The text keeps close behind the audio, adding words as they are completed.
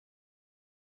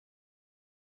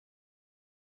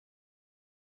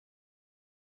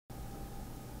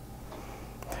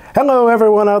Hello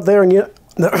everyone out there on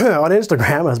Instagram.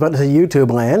 I was about to say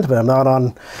YouTube land, but I'm not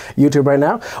on YouTube right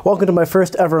now. Welcome to my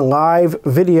first ever live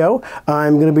video.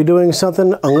 I'm going to be doing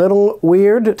something a little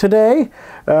weird today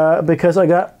because I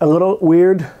got a little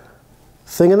weird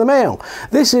thing in the mail.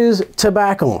 This is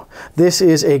Tobacle. This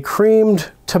is a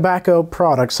creamed tobacco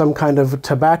product, some kind of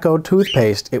tobacco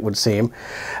toothpaste, it would seem.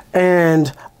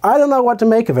 And I don't know what to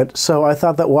make of it, so I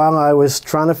thought that while I was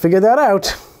trying to figure that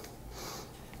out,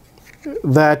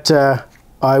 that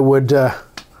I would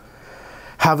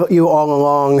have you all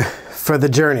along for the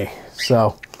journey.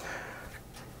 So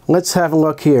let's have a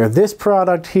look here. This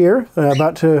product here,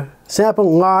 about to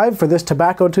sample live for this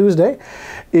Tobacle Tuesday,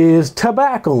 is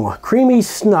Tobacle Creamy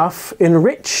Snuff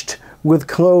enriched with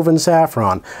clove and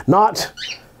saffron. Not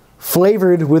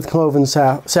flavored with clove and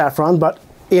saffron, but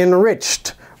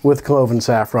enriched with clove and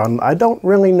saffron. I don't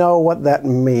really know what that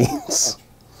means.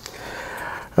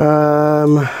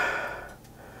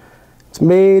 It's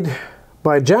made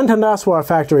by Janta Naswar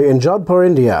factory in Jodhpur,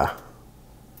 India.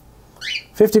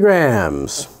 50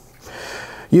 grams.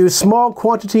 Use small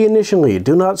quantity initially.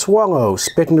 Do not swallow.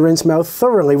 Spit and rinse mouth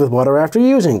thoroughly with water after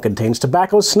using. Contains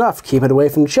tobacco snuff. Keep it away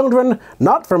from children,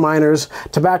 not for minors.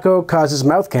 Tobacco causes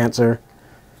mouth cancer.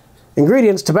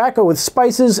 Ingredients: tobacco with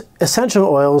spices, essential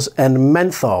oils, and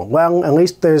menthol. Well, at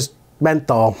least there's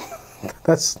menthol.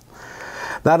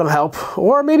 That'll help.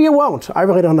 Or maybe it won't. I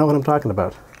really don't know what I'm talking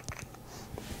about.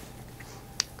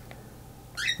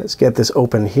 Let's get this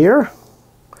open here.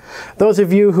 Those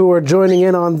of you who are joining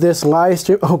in on this live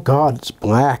stream, oh God, it's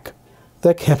black.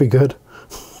 That can't be good.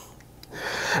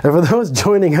 And for those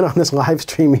joining in on this live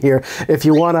stream here, if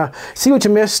you want to see what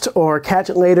you missed or catch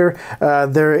it later,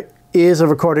 there is a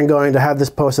recording going to have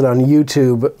this posted on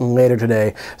YouTube later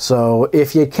today. So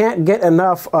if you can't get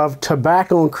enough of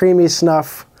Tobacle and Creamy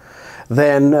Snuff,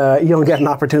 then you'll get an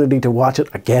opportunity to watch it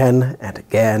again and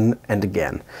again and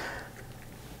again.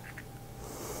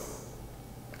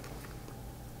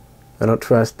 I don't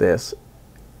trust this.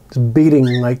 It's beating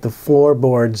like the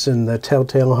floorboards in the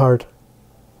Telltale Heart.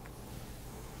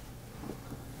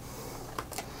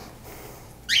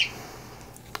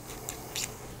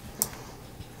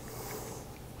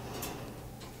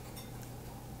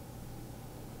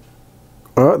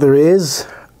 Oh, there is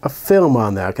a film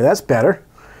on there. Okay, that's better.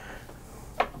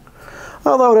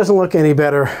 Although it doesn't look any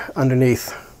better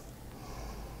underneath.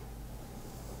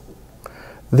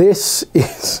 This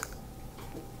is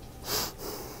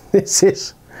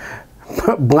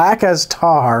black as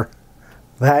tar.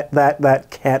 That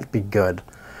can't be good.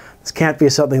 This can't be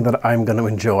something that I'm going to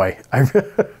enjoy.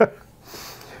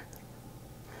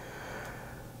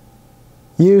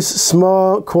 Use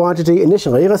small quantity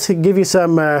initially. Let's give you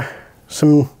some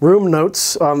room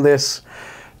notes on this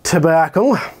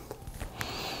Tobacle.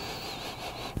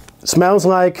 Smells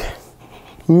like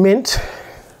mint,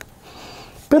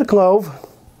 bit of clove,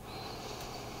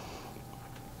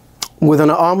 with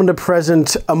an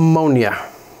omnipresent ammonia.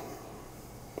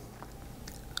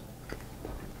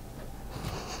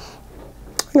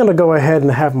 I'm going to go ahead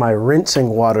and have my rinsing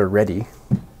water ready.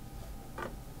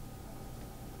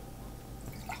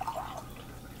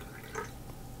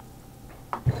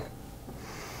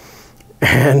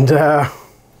 And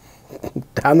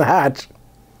down the hatch.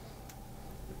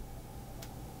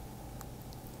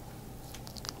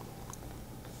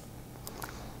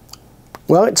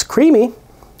 Well, it's creamy.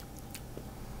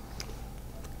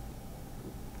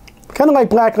 Kind of like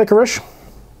black licorice.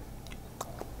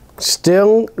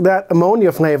 Still that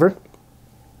ammonia flavor.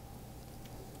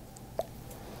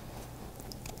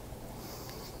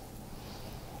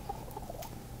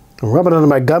 Rub it under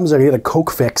my gums, I get a Coke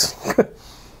fix. And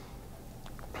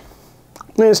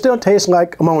it still tastes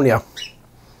like ammonia.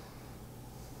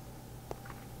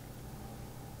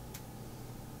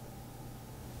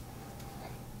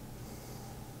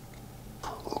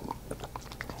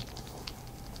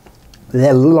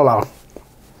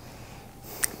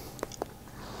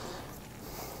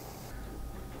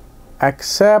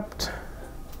 Accept.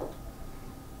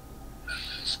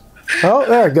 Oh,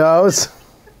 there it goes.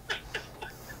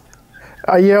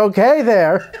 Are you okay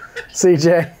there,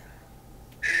 CJ?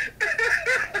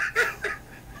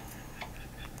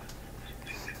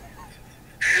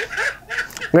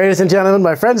 Ladies and gentlemen,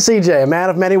 my friend CJ, a man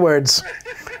of many words.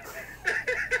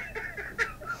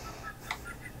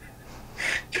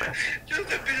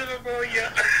 Just a bit of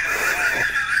ammonia.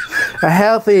 A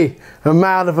healthy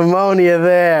amount of ammonia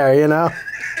there, you know.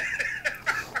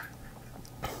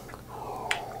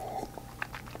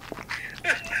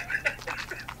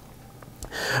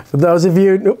 For those of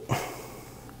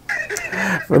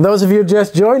you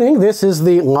just joining, this is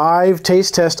the live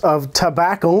taste test of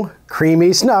Tobacle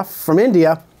Creamy Snuff from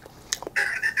India.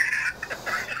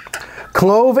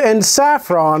 clove and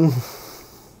saffron.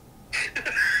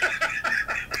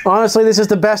 Honestly, this is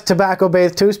the best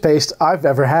tobacco-based toothpaste I've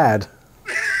ever had.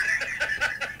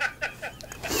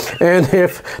 And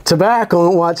if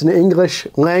Tobacle wants an English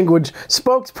language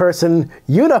spokesperson,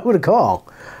 you know who to call.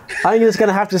 I'm just going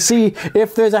to have to see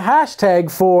if there's a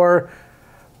hashtag for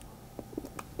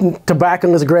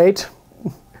Tobacle is great.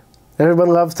 Everyone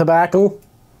loves Tobacle.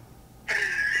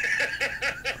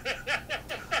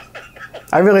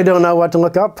 I really don't know what to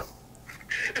look up.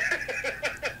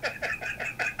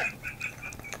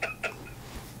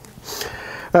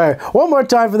 All right, one more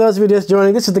time for those of you just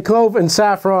joining. This is the clove and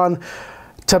saffron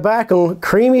Tobacle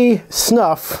creamy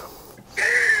snuff.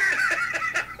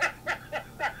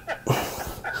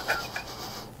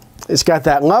 It's got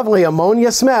that lovely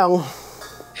ammonia smell.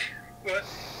 What?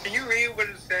 Can you read what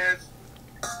it says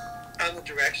on the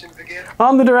directions again?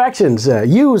 On the directions,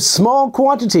 use small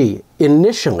quantity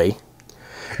initially.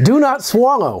 Do not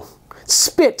swallow.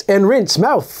 Spit and rinse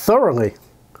mouth thoroughly.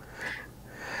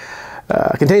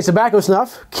 Contains tobacco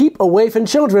snuff. Keep away from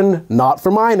children, not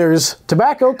for minors.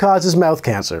 Tobacco causes mouth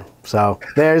cancer. So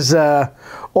there's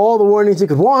all the warnings you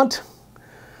could want.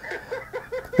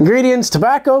 Ingredients: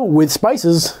 tobacco with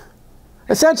spices,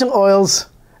 essential oils,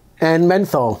 and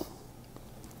menthol.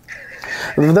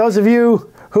 For those of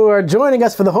you who are joining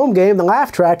us for the home game, the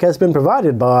laugh track has been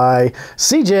provided by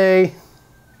CJ.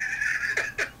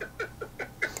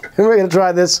 And we're going to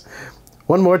try this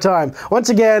one more time. Once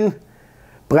again,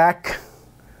 black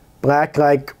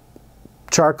like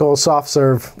charcoal soft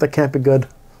serve. That can't be good.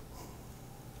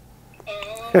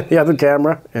 The other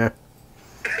camera, yeah.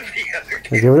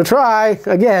 Give it a try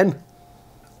again.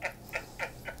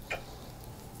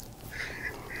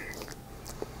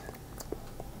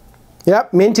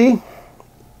 Yep, minty,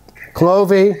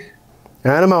 clovey,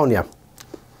 and ammonia.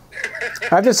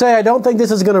 I have to say, I don't think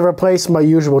this is going to replace my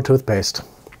usual toothpaste.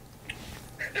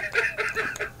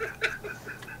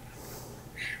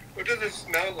 What does it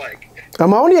smell like?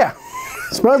 Ammonia.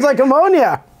 Smells like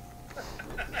ammonia.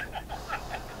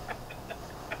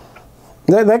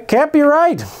 That can't be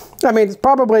right. I mean, it's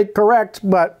probably correct,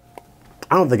 but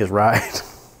I don't think it's right.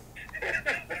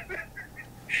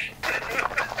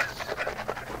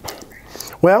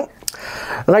 Well,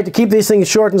 I like to keep these things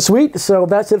short and sweet, so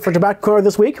that's it for Tobacco Corner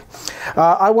this week.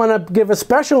 I want to give a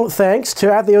special thanks to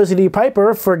 @TheOCD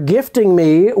Piper for gifting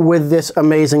me with this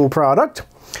amazing product.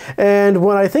 And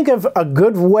when I think of a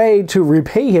good way to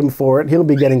repay him for it, he'll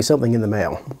be getting something in the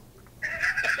mail.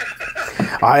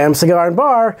 I am Cigar and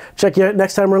Bar. Check you out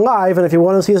next time we're live, and if you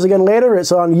want to see us again later,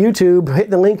 it's on YouTube. Hit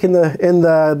the link in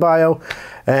the bio,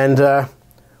 and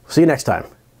see you next time.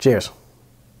 Cheers.